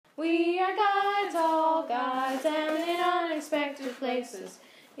are guides, all guides, and in unexpected places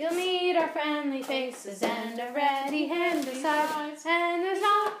you'll meet our friendly faces and a ready hand beside. And there's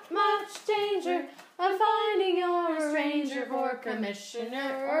not much danger of finding you're a stranger, for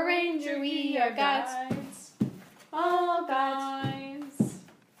commissioner or ranger, we are guides, all guides.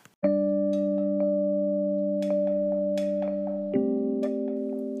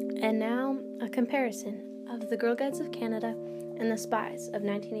 And now, a comparison of the Girl Guides of Canada and the Spies of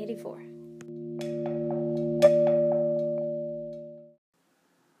 1984.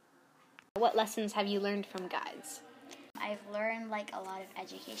 What lessons have you learned from guides? I've learned like a lot of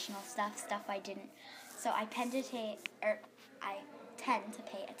educational stuff I didn't. So I tend to pay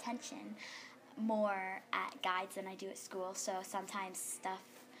attention more at guides than I do at school. So sometimes stuff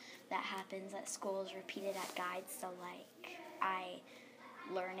that happens at school is repeated at guides. So like I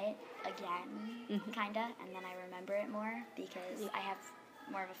learn it again, kinda, and then I remember it more because I have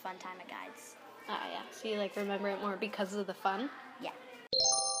more of a fun time at guides. Yeah. So you like remember it more because of the fun? Yeah.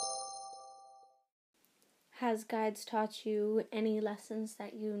 Has guides taught you any lessons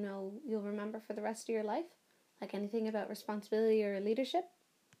that you know you'll remember for the rest of your life? Like anything about responsibility or leadership?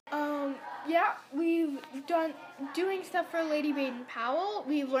 Yeah, we've done doing stuff for Lady Baden-Powell.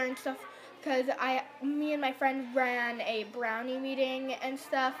 We've learned stuff because me and my friend ran a brownie meeting and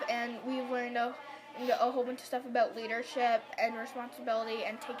stuff, and we've learned a whole bunch of stuff about leadership and responsibility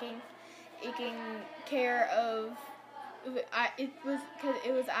and taking care of. It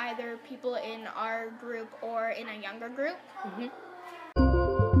was either people in our group or in a younger group.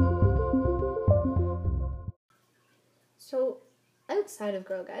 So, outside of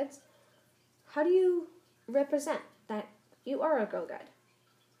Girl Guides, how do you represent that you are a Girl Guide?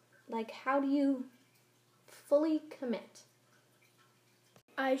 Like, how do you fully commit?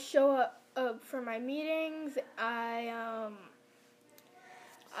 I show up for my meetings.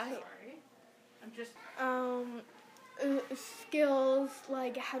 Skills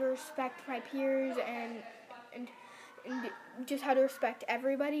like how to respect my peers and just how to respect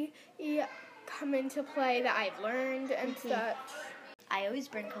everybody come into play that I've learned and such. I always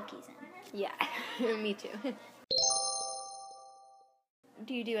bring cookies in. Yeah, me too.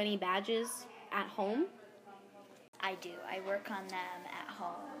 Do you do any badges at home? I do. I work on them at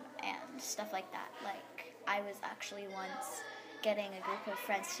home and stuff like that. Like, I was actually once getting a group of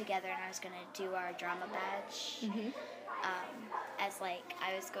friends together and I was going to do our drama badge. As, like,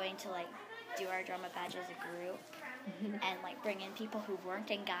 I was going to, like, do our drama badge as a group and, like, bring in people who weren't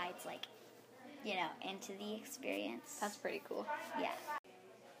in guides, like, you know, into the experience. That's pretty cool. Yeah.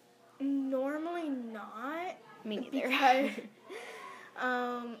 Normally not. Me neither. Because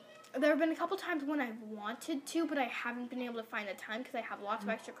there have been a couple times when I've wanted to, but I haven't been able to find the time because I have lots of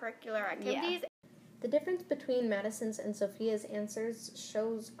extracurricular activities. Yeah. The difference between Madison's and Sophia's answers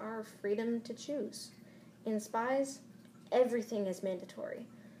shows our freedom to choose. In Spies, everything is mandatory,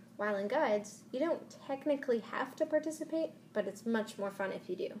 while in Guides, you don't technically have to participate, but it's much more fun if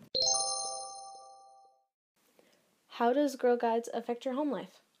you do. How does Girl Guides affect your home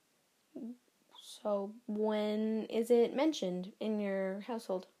life? So, when is it mentioned in your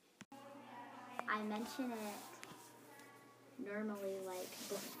household? I mention it normally, like,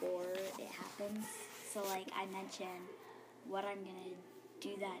 before it happens. So, like, I mention what I'm going to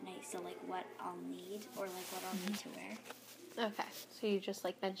do that night. So, like, what I'll need or, like, what I'll need to wear. Okay. So you just,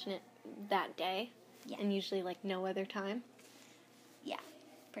 like, mention it that day? Yeah. And usually, like, no other time? Yeah,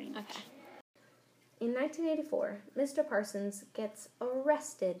 pretty much. Okay. In 1984, Mr. Parsons gets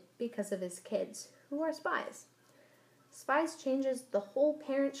arrested because of his kids, who are spies. Spies changes the whole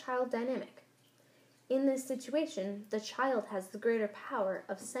parent-child dynamic. In this situation, the child has the greater power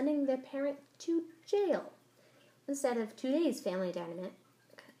of sending their parent to jail, instead of today's family dynamic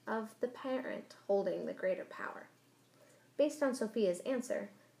of the parent holding the greater power. Based on Sophia's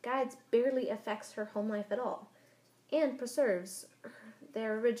answer, Guides barely affects her home life at all, and preserves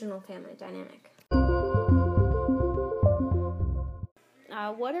their original family dynamic.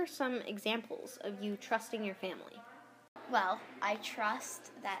 What are some examples of you trusting your family? Well, I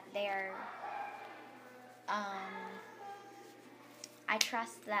trust that they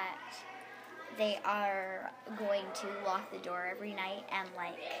are going to lock the door every night and,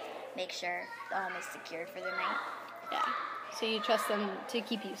 like, make sure the home is secured for the night. Yeah. So you trust them to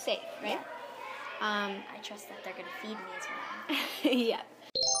keep you safe, right? Yeah. I trust that they're going to feed me as well. Yeah.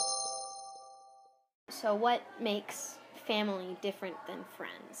 So what makes family different than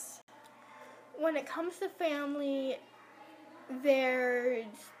friends? When it comes to family, there's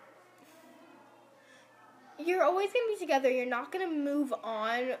you're always going to be together. You're not going to move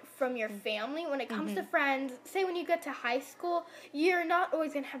on from your family. When it comes to friends, say when you get to high school, you're not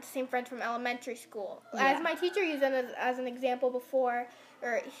always going to have the same friends from elementary school. Yeah. As my teacher used them as an example before,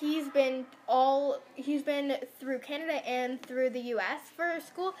 or he's been through Canada and through the U.S. for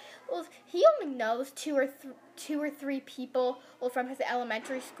school. Well, he only knows two or three people from his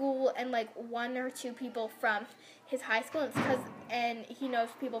elementary school and like one or two people from his high school. And he knows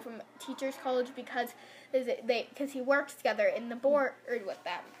people from teachers college because he works together in the board with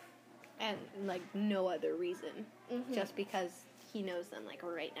them. And like no other reason, just because he knows them like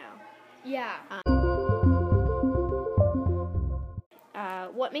right now. Yeah.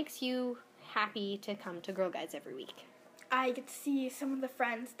 What makes you happy to come to Girl Guides every week? I get to see some of the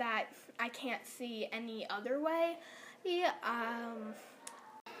friends that I can't see any other way. Yeah,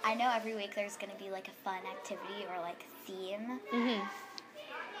 I know every week there's going to be like a fun activity or like theme. And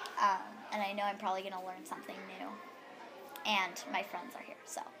I know I'm probably going to learn something new. And my friends are here,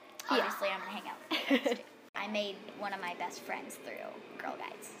 so obviously I'm going to hang out with my friends too. I made one of my best friends through Girl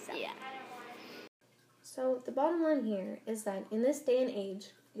Guides. So. Yeah. So the bottom line here is that in this day and age,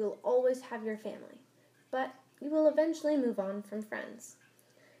 you'll always have your family, but you will eventually move on from friends.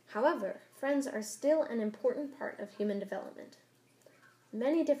 However, friends are still an important part of human development.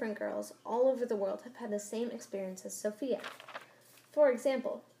 Many different girls all over the world have had the same experience as Sophia. For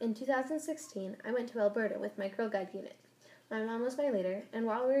example, in 2016, I went to Alberta with my Girl Guide unit. My mom was my leader, and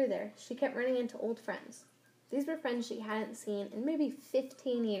while we were there, she kept running into old friends. These were friends she hadn't seen in maybe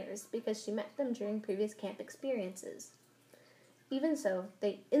 15 years because she met them during previous camp experiences. Even so,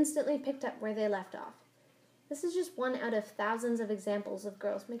 they instantly picked up where they left off. This is just one out of thousands of examples of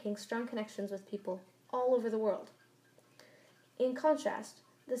girls making strong connections with people all over the world. In contrast,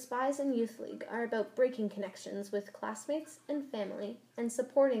 the Spies and Youth League are about breaking connections with classmates and family and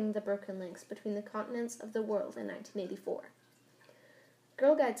supporting the broken links between the continents of the world in 1984.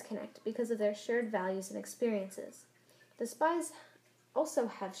 Girl Guides connect because of their shared values and experiences. The Spies also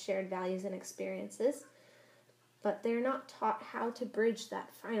have shared values and experiences, but they're not taught how to bridge that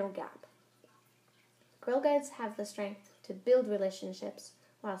final gap. Girl Guides have the strength to build relationships,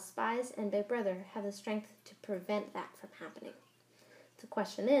 while Spies and Big Brother have the strength to prevent that from happening. The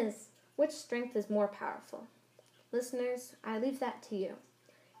question is, which strength is more powerful? Listeners, I leave that to you.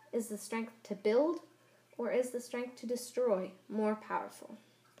 Is the strength to build, or is the strength to destroy more powerful?